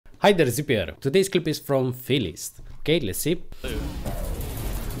Hi there, Zipp here. Today's clip is from Philist. Okay, let's see.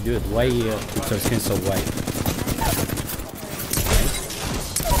 Dude, why is your skin so white?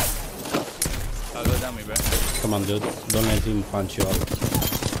 I'll go down me, bro. Come on, dude. Don't let him punch you out.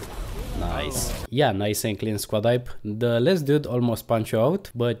 Nice. Yeah, nice and clean squad wipe. The last dude almost punched you out,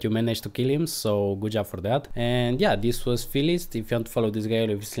 but you managed to kill him, so good job for that. And yeah, this was Philist. If you want to follow this guy, I'll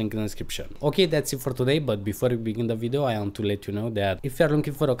leave his link in the description. Okay, that's it for today, but before we begin the video, I want to let you know that if you are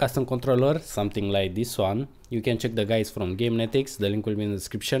looking for a custom controller, something like this one, you can check the guys from GameNetics, the link will be in the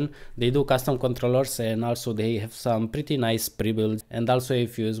description. They do custom controllers and also they have some pretty nice pre-builds. And also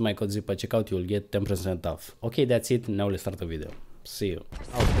if you use my code Zipp at checkout, you'll get 10% off. Okay, that's it. Now let's start the video. See you.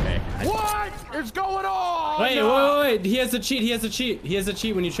 Okay. What is going on? Wait. He has a cheat. He has a cheat. He has a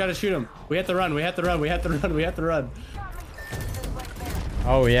cheat when you try to shoot him. We have to run. We have to run. We have to run. We have to run.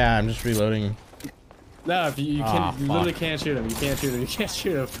 Oh yeah, I'm just reloading. No, if you can, you literally can't shoot him. You can't shoot him. You can't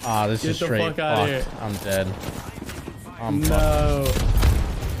shoot him. Ah, this is straight. Get the fuck out of here. I'm dead. No.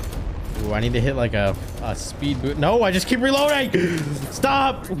 Ooh, I need to hit like a speed boot. No, I just keep reloading.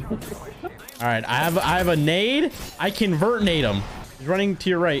 Stop. All right, I have a nade. I can vert nade him. He's running to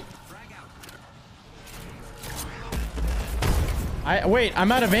your right. Wait,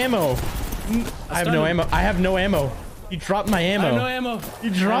 I'm out of ammo. I have no ammo. I have no ammo. He dropped my ammo. I have no ammo. He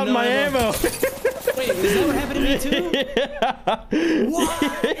dropped my ammo. Wait, is that what happened to me too? Yeah.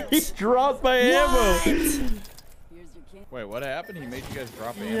 What? He dropped my ammo. Wait, what happened? He made you guys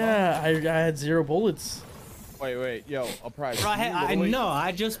drop ammo? Yeah, I had 0 bullets. Wait, yo, I'll probably. Bro, I know.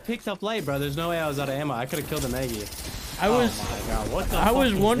 I just picked up late, bro. There's no way I was out of ammo. I could have killed the Maggie. Oh my God, what the I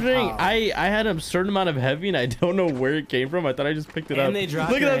was fuck wondering. I had a certain amount of heavy, and I don't know where it came from. I thought I just picked it up. They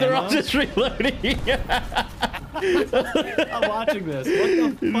dropped Look at that! They're all ammo? just reloading. I'm watching this. What the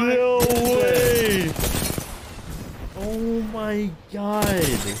fuck? No way! Oh my god!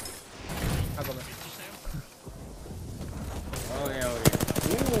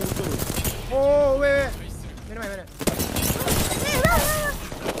 Oh, wait. Minute.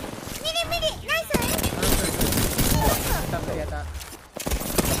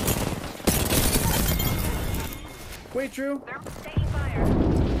 Wait, Drew.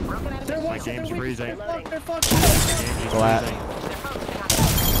 My game's freezing. Flat.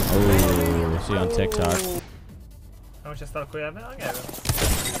 Oh, see on TikTok. Oh, c'è stato qui a me?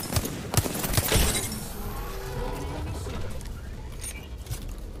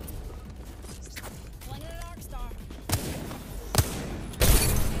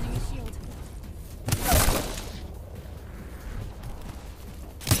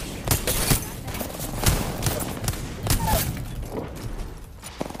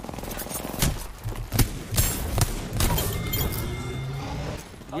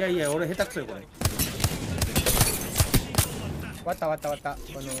 Yeah,俺下手くそよこれ。割った。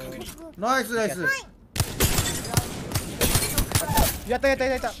ナイス。やった。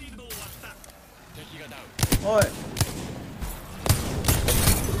おい。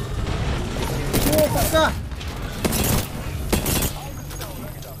おお、勝った。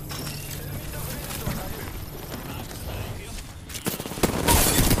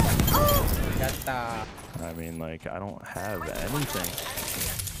やった。I mean, like, I don't have anything.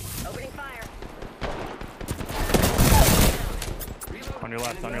 Opening fire. On your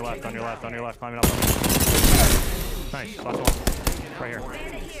left, climbing up. Nice, last one. Right here.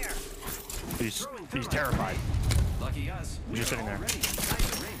 He's terrified. He's just sitting there.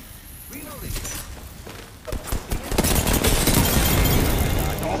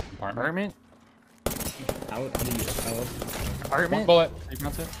 Apartment? Apartment? One bullet. You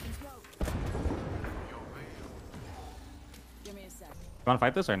pronounce it? You want to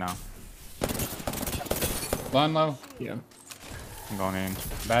fight this or no? Line low. Yeah. I'm going in.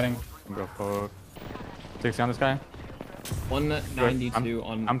 Batting. I'm going to go forward. 60 on this guy? 192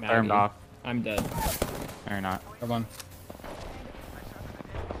 on I'm Maggie. thermed off. I'm dead. No, you're not. Come on.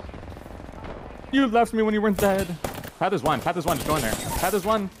 You left me when you weren't dead. Path is one. Just go in there. Path is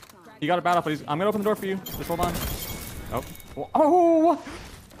one. You got a battle, please. I'm going to open the door for you. Just hold on. Oh. Oh!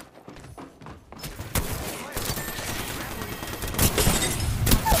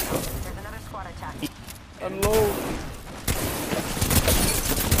 Unload.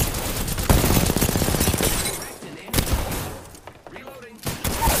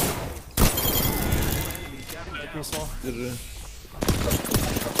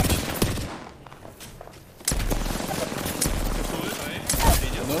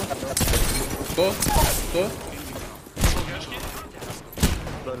 Go.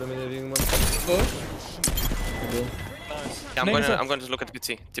 Yeah, I'm going to look at the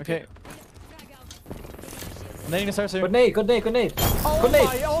PC. Okay. Nading to start soon. Good nade. Oh my,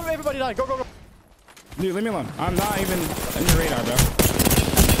 die. Go, go, go. Dude, leave me alone. I'm not even in your radar, bro.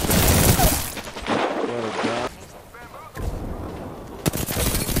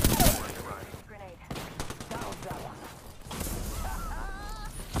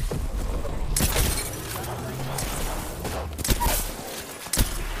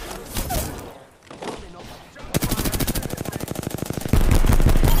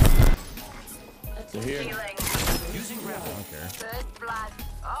 They're here.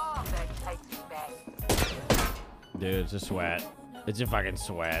 Dude, it's a sweat. It's a fucking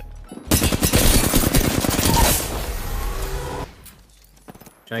sweat.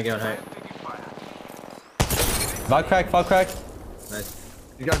 Trying to get on height. Fog crack. Nice.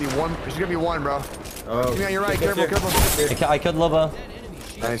 You gotta be one. There's gonna be one, bro. Oh. Give me on your right. Careful, careful. I killed Loba.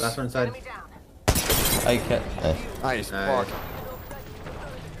 Nice. Last one inside. I killed. Nice. Nice. Fuck.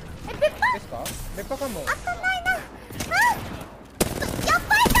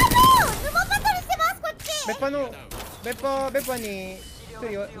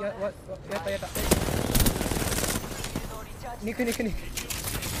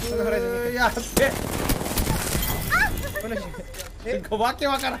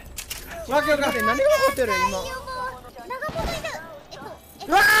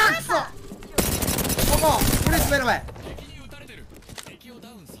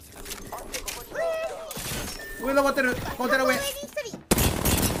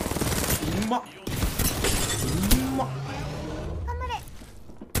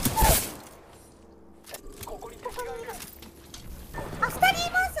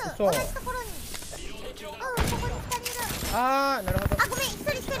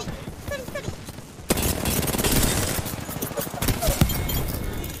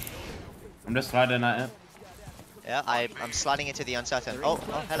 I'm just sliding at it. Yeah, I'm sliding into the uncertain. Oh,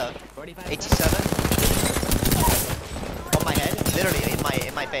 hello. 87. On my head, literally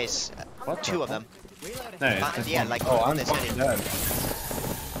in my face. Two of them. No, it's just yeah, one. like Oh, on I'm this fucking head. dead.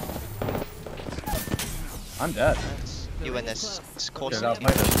 I'm dead. You win this. It's course. Okay, that was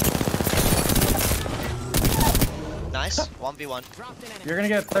my death. Nice. 1v1. You're gonna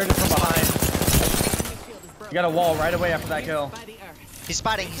get 30 from behind. You got a wall right away after that kill. He's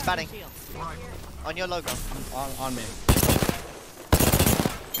spotting. On your logo. On me.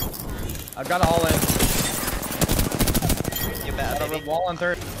 I've got it all in. You better, Got a baby. wall on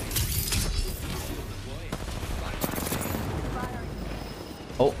 30.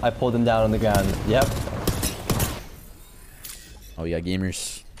 Oh, I pulled him down on the ground. Yep. Oh yeah,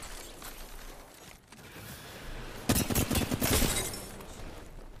 gamers.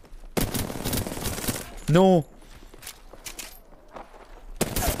 No.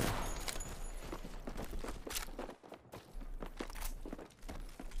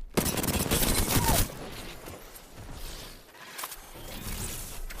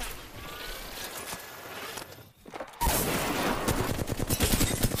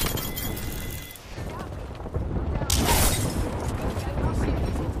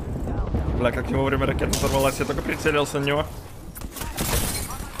 Бля, как не вовремя ракета сорвалась, я только прицелился на него.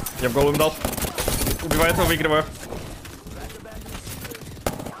 Я в голову им дал. Убивает его, выигрываю.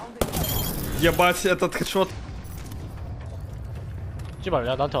 Ебать, этот хедшот. 씨발,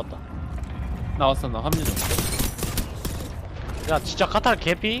 야 나한테 왔다. 나왔어, 나 합류 좀. 야 진짜 카탈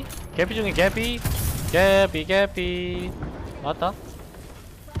개피? 개피 중에 개피? 개피. 맞다?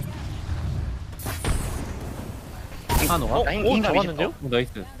 한호가? 오, 잡았는데요?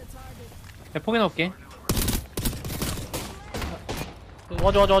 나이스. 포기 넣을게.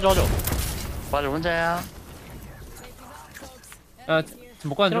 와줘. 맞아, 혼자야. 지금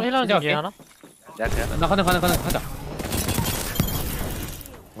못 가는 중. 힐러는 중에 하나? 나 가능, 하자.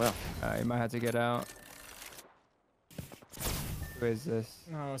 뭐야? You might have to get out. Who is this?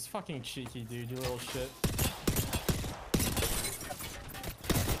 No, it's fucking cheeky, dude, you little shit.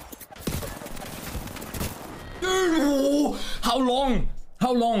 Dude, how long?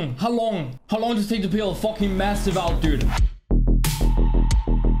 How long does it take to peel a fucking massive out, dude?